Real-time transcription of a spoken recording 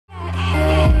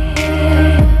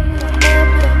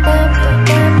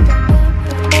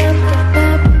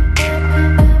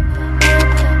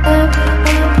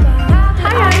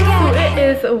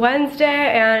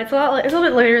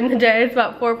in the day. It's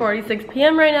about 4:46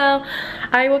 p.m. right now.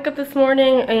 I woke up this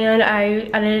morning and I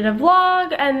edited a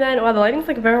vlog, and then, wow, the lighting's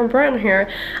like very bright in here.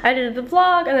 I edited the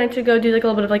vlog and I had to go do like a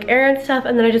little bit of like errand stuff,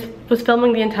 and then I just was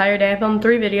filming the entire day. I filmed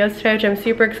 3 videos today, which I'm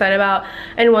super excited about,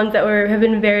 and ones that have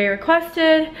been very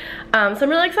requested. So I'm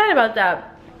really excited about that.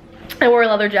 I wore a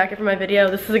leather jacket for my video.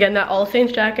 This is again that All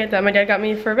Saints jacket that my dad got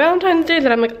me for Valentine's Day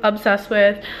that I'm like obsessed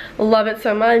with. Love it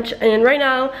so much. And right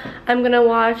now I'm gonna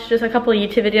watch just a couple of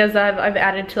YouTube videos that I've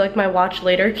added to like my watch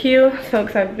later queue. So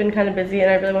because I've been kind of busy and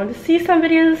I really wanted to see some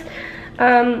videos.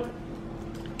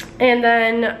 And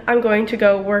then I'm going to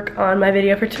go work on my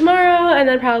video for tomorrow, and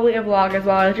then probably a vlog as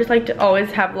well. I just like to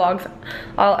always have vlogs.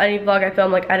 Any vlog I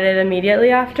film like edited immediately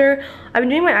after. I've been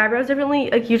doing my eyebrows differently.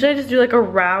 Like usually I just do like a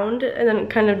round and then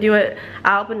kind of do it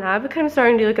out, but now I've been kind of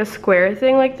starting to do like a square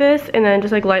thing like this and then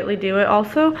just like lightly do it.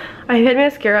 Also, I had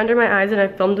mascara under my eyes and I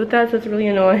filmed with that, so it's really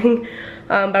annoying.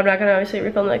 But I'm not gonna obviously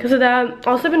refilm that because of that.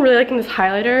 Also, I've been really liking this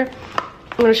highlighter.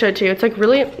 I'm gonna show it to you. It's like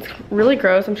really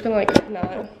gross. I'm just gonna like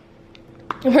not.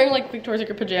 I'm wearing like Victoria's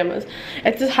Secret pajamas.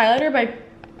 It's this highlighter by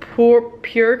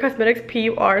Pure Cosmetics,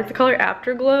 PUR. It's the color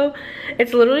Afterglow.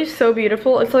 It's literally so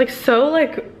beautiful. It's like so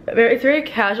like it's very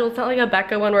casual. It's not like a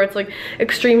Becca one where it's like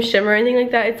extreme shimmer or anything like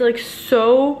that. It's like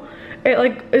so, it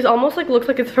like is almost like looks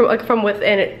like it's from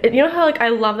within. You know how like I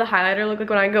love the highlighter look, like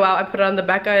when I go out I put it on the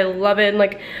Becca. I love it in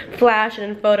like flash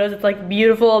and in photos. It's like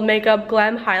beautiful makeup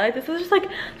glam highlight. This is just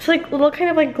like little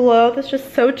kind of like glow that's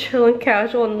just so chill and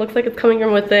casual and looks like it's coming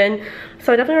from within.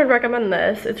 So I definitely would recommend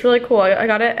this. It's really cool. I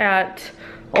got it at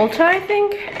Ulta, I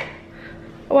think,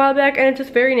 a while back, and it's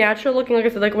just very natural looking. Like I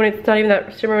said, like when it's not even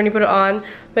that shimmer when you put it on,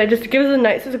 but it just gives the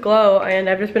nicest glow, and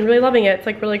I've just been really loving it. It's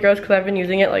like really gross because I've been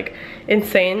using it like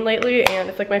insane lately, and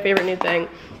it's like my favorite new thing.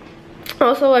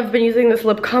 Also, I've been using this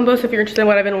lip combo, so if you're interested in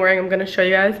what I've been wearing, I'm gonna show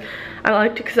you guys. I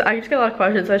like to, because I just get a lot of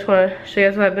questions, so I just want to show you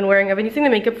guys what I've been wearing. I've been using the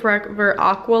Makeup Forever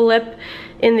Aqua Lip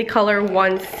in the color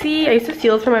 1C. I used to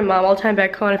steal this from my mom all the time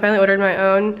back home, and I finally ordered my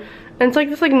own. And it's like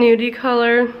this like nudie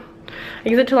color. I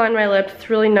use it to line my lips. It's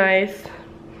really nice.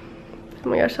 Oh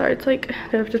my gosh, sorry. It's like,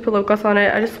 I've just put lip gloss on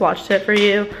it. I just swatched it for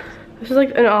you. This is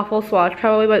like an awful swatch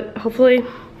probably, but hopefully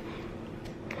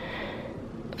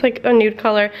it's like a nude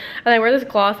color. And I wear this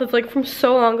gloss that's like from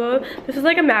so long ago. This is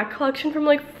like a MAC collection from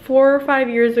like 4 or 5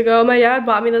 years ago. My dad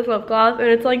bought me this lip gloss, and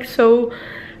it's like so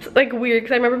like weird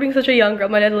because I remember being such a young girl.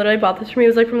 My dad literally bought this for me. It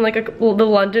was like from like the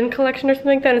London collection or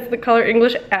something like that. It's the color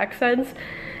English Accents.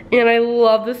 And I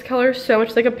love this color so much.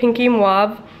 It's like a pinky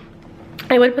mauve.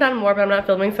 I would put on more, but I'm not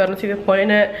filming, so I don't see the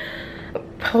point of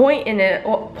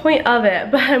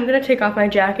it. But I'm gonna take off my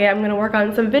jacket. I'm gonna work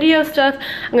on some video stuff.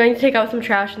 I'm going to take out some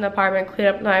trash in the apartment, clean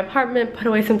up my apartment, put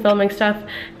away some filming stuff,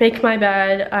 make my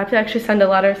bed. I have to actually send a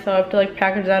letter, so I have to like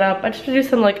package that up. I just have to do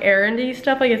some like errandy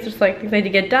stuff. Like it's just like things I need to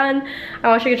get done. I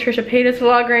want to get Trisha Paytas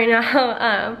vlog right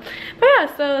now. But yeah,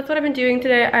 so that's what I've been doing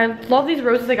today. I love these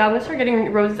roses. Like I'm gonna start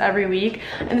getting roses every week.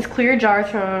 And this clear jar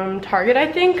from Target,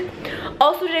 I think.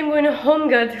 Also today I'm going to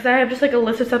Homegoods because I have just like a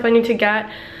list of stuff I need to get.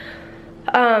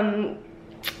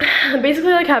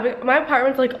 Basically like having my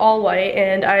apartment's like all white,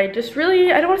 and I just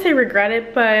really, I don't want to say regret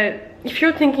it, but if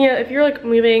you're like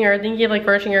moving or thinking of like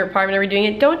furnishing your apartment or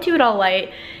redoing it, don't do it all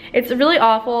white. It's really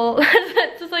awful.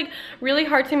 It's just like really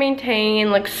hard to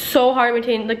maintain, like so hard to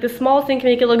maintain. Like the smallest thing can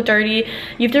make it look dirty.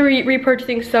 You have to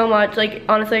repurchasing so much. Like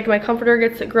honestly, like my comforter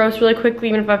gets gross really quickly.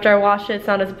 Even if after I wash it, it's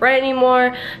not as bright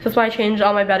anymore. So that's why I changed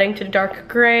all my bedding to dark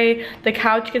gray. The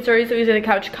couch gets dirty so easily. The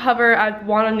couch cover, I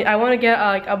want to get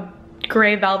like a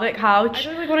gray velvet couch.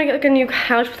 I don't like want to get like a new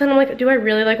couch, but then I'm like, do I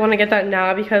really like want to get that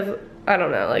now? Because I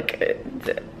don't know. Like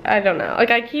I don't know. Like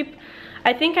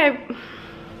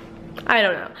I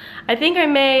don't know. I think I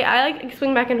like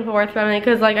swing back and forth from it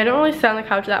because like I don't really sit on the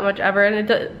couch that much ever,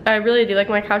 and I really do like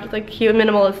my couch. It's like cute and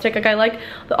minimalistic. Like I like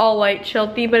the all white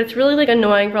chill theme, but it's really like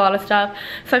annoying for a lot of stuff.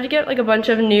 So I have to get like a bunch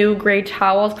of new gray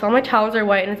towels because all my towels are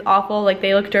white and it's awful. Like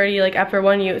they look dirty like after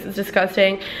one use. It's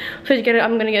disgusting. So to get it,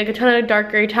 I'm gonna get like a ton of dark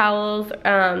gray towels.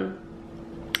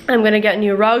 I'm gonna get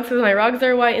new rugs because my rugs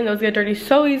are white and those get dirty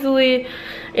so easily.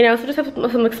 And I also just have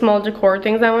some like small decor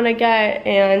things I want to get,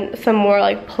 and some more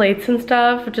like plates and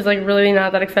stuff, which is like really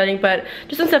not that exciting, but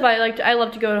just some stuff I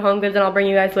love to go to Homegoods, and I'll bring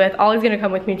you guys with. Ollie's gonna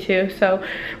come with me too, so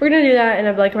we're gonna do that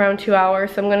in like around 2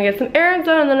 hours. So I'm gonna get some errands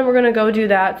done, and then we're gonna go do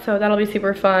that. So that'll be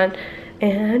super fun.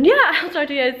 And yeah, I'll talk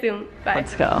to you guys soon. Bye.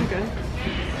 Let's go.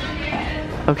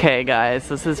 Okay guys,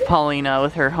 this is Paulina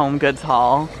with her Homegoods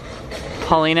haul.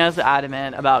 Paulina's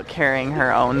adamant about carrying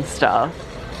her own stuff.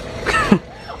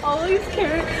 Always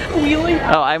wheeling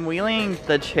out. Oh, I'm wheeling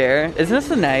the chair. Isn't this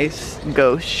a nice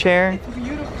ghost chair? It's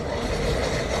beautiful.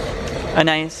 A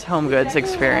nice Homegoods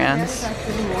experience.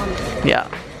 Yeah.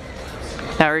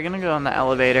 Now we're gonna go in the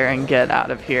elevator and get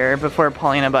out of here before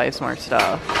Paulina buys more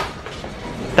stuff.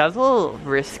 That was a little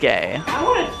risque. I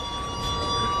wanted.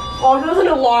 Oh, that was an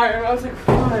alarm. I was like,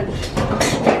 fudge.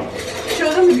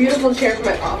 Show them the beautiful chair from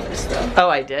my office, though. Oh,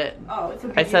 I did. Oh, it's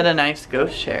a I said a nice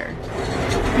ghost chair.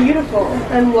 Beautiful.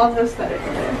 I love the aesthetic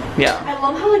of it. Yeah. I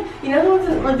love how, like, you know the ones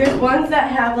that, like, there's ones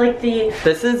that have, like, the...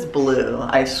 This is blue,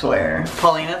 I swear.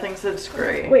 Paulina thinks it's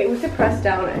gray. Wait, we could press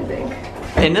down, I think.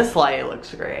 In this light, it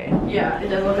looks gray. Yeah, it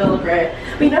does look a little gray.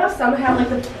 But you know how some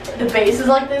have, like, the base is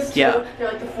like this, too? Yeah.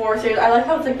 They're, like, the four series. I like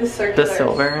how it's, like, the circular. The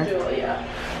silver? Jewel, yeah.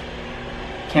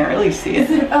 Can't really see Is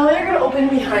it. the elevator gonna open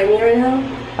behind me right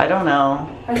now? I don't know.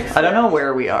 I don't know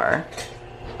where we are.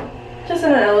 Just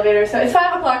in an elevator, so it's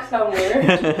 5 o'clock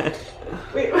somewhere.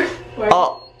 Wait, where?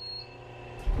 Oh.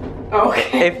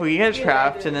 Okay. If we get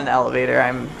trapped in an elevator,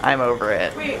 I'm over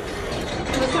it. Wait,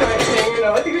 that's the right thing or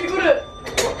no? I think we should go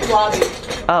to lobby.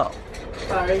 Oh.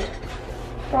 Sorry.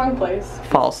 Wrong place.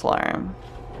 False alarm.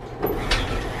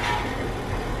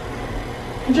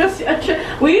 Whenever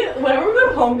we go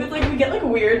to Homegoods, like we get like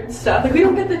weird stuff. Like we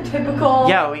don't get the typical.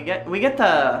 Yeah, we get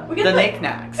the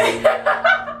knickknacks.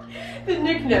 The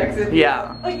knickknacks.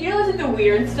 Yeah. Like you know, like the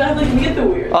weird stuff. Like we get the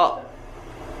weird. Oh,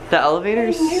 the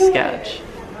elevator's sketch.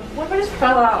 What if I just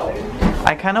fell out?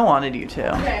 I kind of wanted you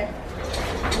to. Okay.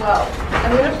 Well,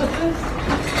 I'm gonna put this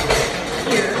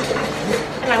here,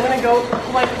 and I'm gonna go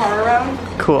pull my car around.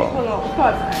 Cool. Hold on, let's go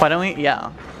outside. Why don't we?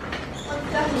 Yeah.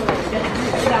 Let's definitely get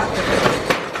that.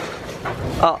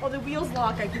 Oh, Oh, the wheels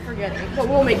lock. I keep forgetting, but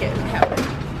we'll make it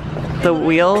happen. the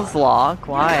wheels lock.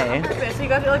 Why? So you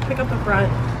got to like pick up the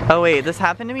front. Oh wait, this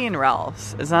happened to me in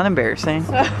Ralph's. Is that embarrassing?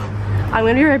 So I'm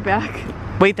gonna be right back.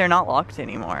 Wait, they're not locked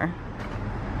anymore.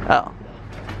 Oh.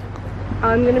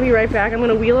 I'm gonna be right back. I'm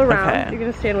gonna wheel around. Okay. You're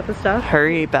gonna stand with the stuff.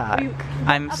 Hurry back.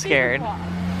 I'm scared.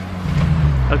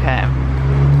 Okay.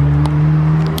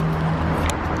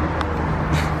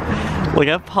 Look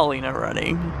at Paulina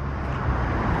running.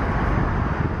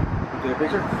 Take a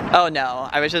picture? Oh no,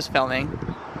 I was just filming.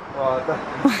 Oh, I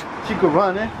thought she could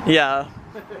run, eh? Yeah.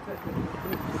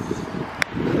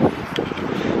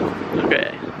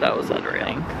 Okay, that was unreal.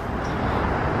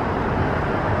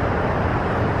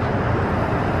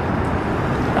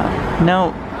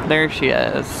 No, there she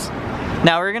is.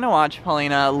 Now we're gonna watch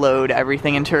Paulina load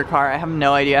everything into her car. I have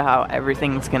no idea how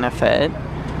everything's gonna fit.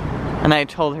 And I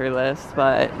told her this,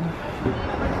 but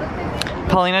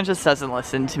Paulina just doesn't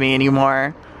listen to me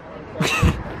anymore.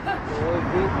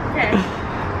 Okay.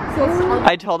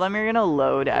 I told them you're gonna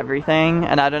load everything,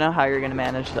 and I don't know how you're gonna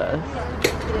manage this.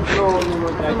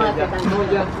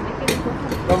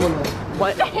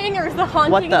 What? The hangers, the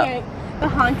haunting What the? The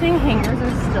haunting hangers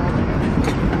are still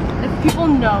there. If people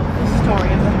know the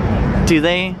story of the hangers. Do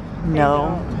they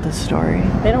know the story?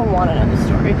 They don't want to know the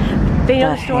story. They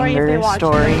know the story if they hanger watch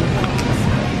story. it.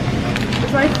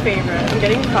 It's my favorite. I'm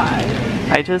getting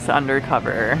 5. I just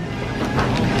undercover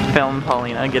filmed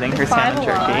Paulina getting her 5 salmon a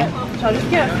turkey. lot. So I'll just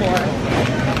get 4.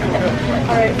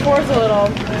 Alright, 4 is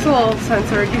it's a little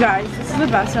censored. You guys, this is the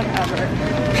best stuff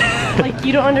ever. Like,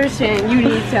 you don't understand. You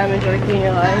need salmon jerky in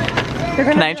your life.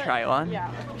 Can I try one? Yeah.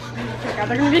 Check out.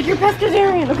 They're gonna be like, you're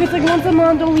pescatarian. Okay, it's like once a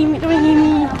month. Don't leave me. Don't leave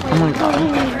me. Oh my god.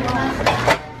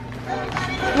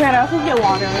 Yeah, I also get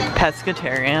water.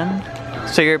 Pescatarian?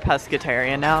 So you're a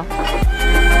pescatarian now?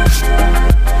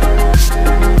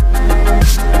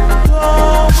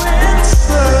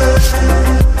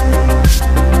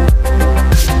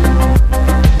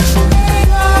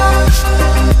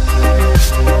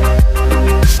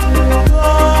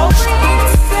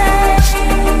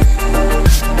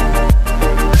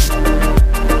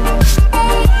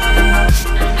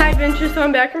 So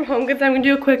I'm back from Homegoods. I'm gonna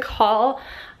do a quick haul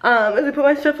as I put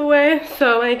my stuff away.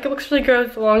 So my makeup looks really good.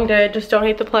 It's a long day. I just don't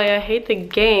hate the play. I hate the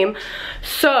game.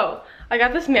 So I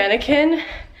got this mannequin,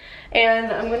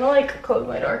 and I'm gonna like close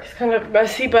my door. It's kind of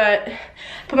messy, but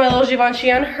put my little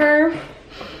Givenchy on her.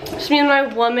 Just me and my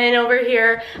woman over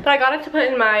here. But I got it to put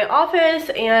in my office,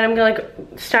 and I'm gonna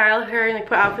like style her and like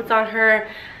put outfits on her.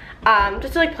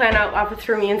 Just to like plan out outfits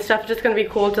for me and stuff. It's just gonna be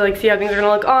cool to like see how things are gonna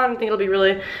look on. I think it'll be a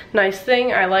really nice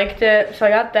thing. I liked it, so I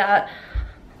got that.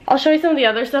 I'll show you some of the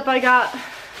other stuff I got.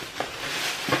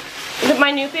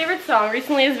 My new favorite song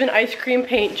recently has been Ice Cream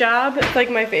Paint Job. It's like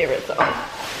my favorite song.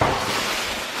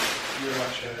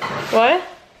 What?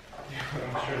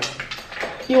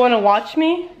 You wanna watch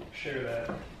me? Share that.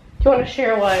 You wanna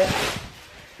share what?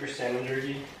 Your salmon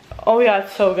jerky. Oh yeah,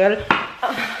 it's so good.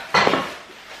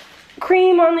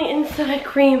 Cream on the inside,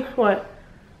 cream. What?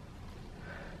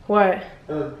 What?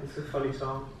 It's a funny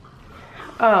song.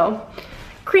 Oh.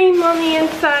 Cream on the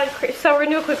inside. So we're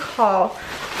gonna do a quick haul.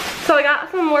 So I got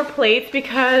some more plates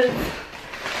because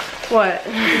What?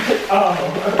 Oh.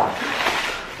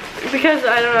 Because,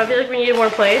 I don't know, I feel like we needed more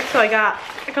plates, so I got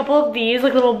a couple of these,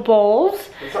 like, little bowls.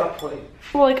 It's not a plate.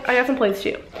 Well, like, I got some plates,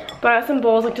 too. But I got some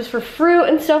bowls, like, just for fruit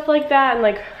and stuff like that, and,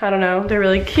 like, I don't know, they're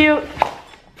really cute.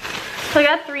 So I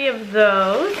got 3 of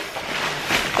those.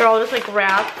 They're all just, like,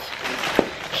 wrapped.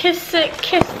 Kiss it,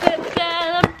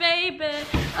 better, baby.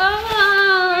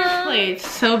 Oh. Plates,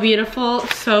 so beautiful,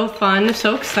 so fun,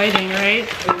 so exciting, right?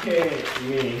 Okay,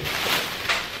 me.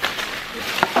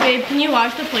 Babe, can you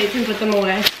wash the plates and put them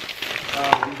away?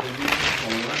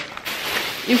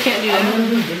 You can't do that.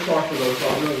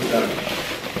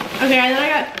 Okay, and then I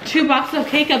got 2 boxes of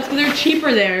K-Cups because they're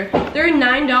cheaper there. They're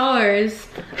 $9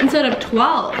 instead of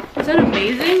 $12. Is that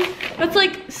amazing? That's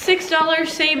like $6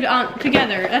 saved on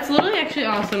together. That's literally actually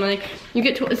awesome. Like, you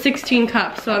get 16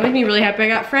 cups, so that makes me really happy. I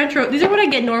got French roast. These are what I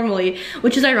get normally,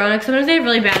 which is ironic. Sometimes they have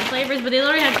really bad flavors, but they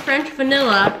literally had French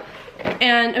vanilla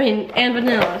and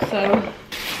vanilla, so.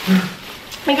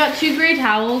 I got 2 gray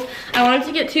towels. I wanted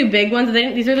to get 2 big ones.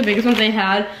 These are the biggest ones they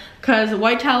had because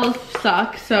white towels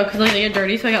suck. So, cause like they get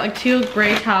dirty. So I got like 2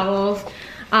 gray towels.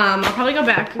 I'll probably go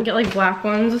back and get like black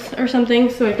ones or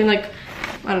something so I can like,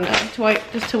 I don't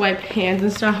know, to wipe hands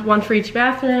and stuff. 1 for each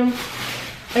bathroom.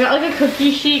 I got like a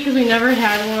cookie sheet because we never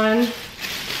had one,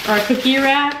 or a cookie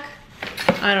rack.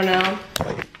 I don't know.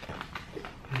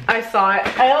 I saw it.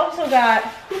 I also got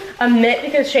a mitt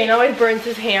because Shane always burns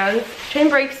his hands. Shane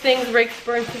breaks things,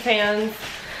 burns his hands.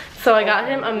 So I got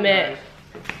him a mitt.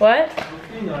 What?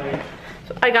 Okay, nice.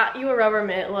 So I got you a rubber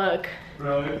mitt, look.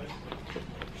 Really?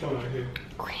 Show me here.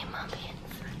 Cream on the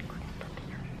inside, cream on the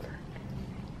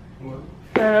outside.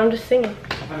 What? I'm just singing.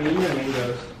 I mean, your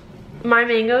mangoes. My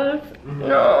mangoes?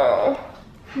 No.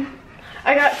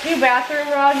 I got 2 bathroom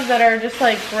rugs that are just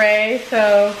like gray,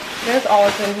 so that's all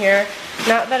that's in here.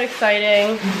 Not that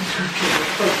exciting.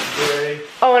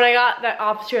 Oh, and I got that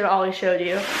office chair that Ollie showed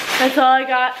you. That's all I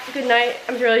got. Good night.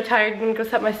 I'm really tired. I'm gonna go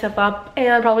set my stuff up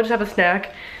and I'll probably just have a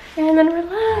snack and then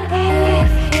relax.